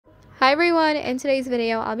Hi everyone, in today's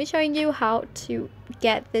video I'll be showing you how to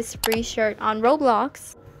get this free shirt on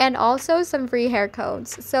Roblox and also some free hair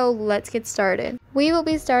codes. So let's get started. We will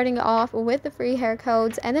be starting off with the free hair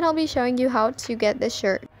codes and then I'll be showing you how to get this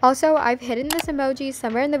shirt. Also, I've hidden this emoji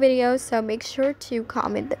somewhere in the video, so make sure to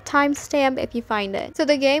comment the timestamp if you find it. So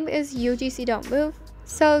the game is UGC Don't Move.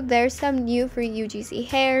 So there's some new free UGC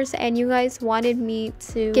hairs and you guys wanted me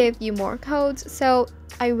to give you more codes, so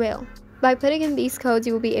I will. By putting in these codes,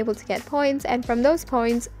 you will be able to get points, and from those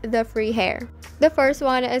points, the free hair. The first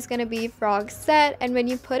one is going to be Frog Set, and when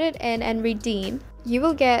you put it in and redeem, you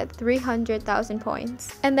will get 300,000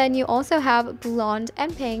 points. And then you also have Blonde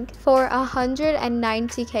and Pink for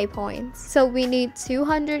 190k points. So we need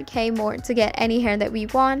 200k more to get any hair that we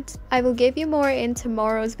want. I will give you more in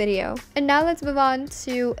tomorrow's video. And now let's move on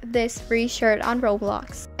to this free shirt on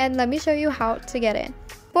Roblox. And let me show you how to get it.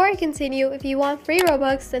 Before I continue, if you want free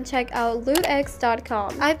Robux, then check out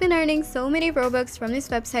lootx.com. I've been earning so many Robux from this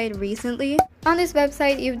website recently. On this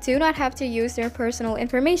website, you do not have to use their personal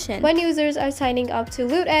information. When users are signing up to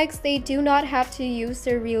lootx, they do not have to use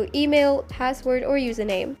their real email, password, or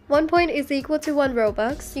username. 1 point is equal to 1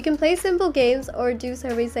 Robux. You can play simple games or do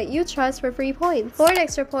surveys that you trust for free points. For an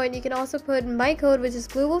extra point, you can also put my code, which is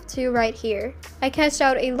BlxeWolf2, right here. I cashed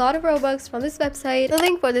out a lot of Robux from this website. The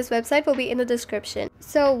link for this website will be in the description.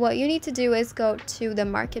 So what you need to do is go to the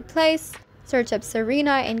marketplace, search up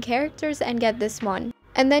Serena in characters, and get this one.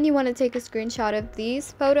 And then you want to take a screenshot of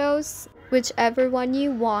these photos, whichever one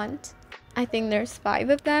you want. I think there's 5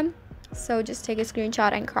 of them. So just take a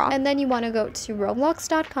screenshot and crop. And then you want to go to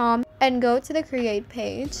roblox.com and go to the create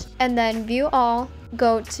page. And then view all,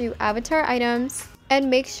 go to avatar items, and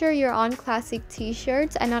make sure you're on classic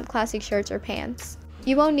t-shirts and not classic shirts or pants.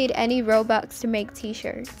 You won't need any Robux to make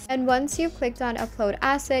t-shirts. And once you've clicked on upload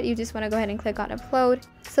asset, you just want to go ahead and click on upload.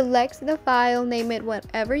 Select the file, name it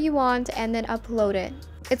whatever you want, and then upload it.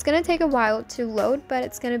 It's going to take a while to load, but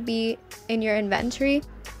it's going to be in your inventory.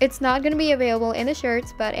 It's not going to be available in the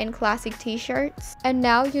shirts, but in classic t-shirts. And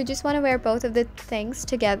now you just want to wear both of the things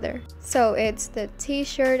together. So it's the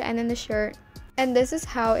t-shirt and then the shirt. And this is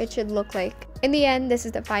how it should look like. In the end, this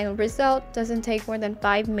is the final result. Doesn't take more than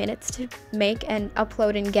 5 minutes to make and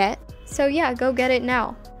upload and get. So yeah, go get it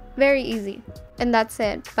now. Very easy. And that's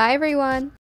it. Bye everyone.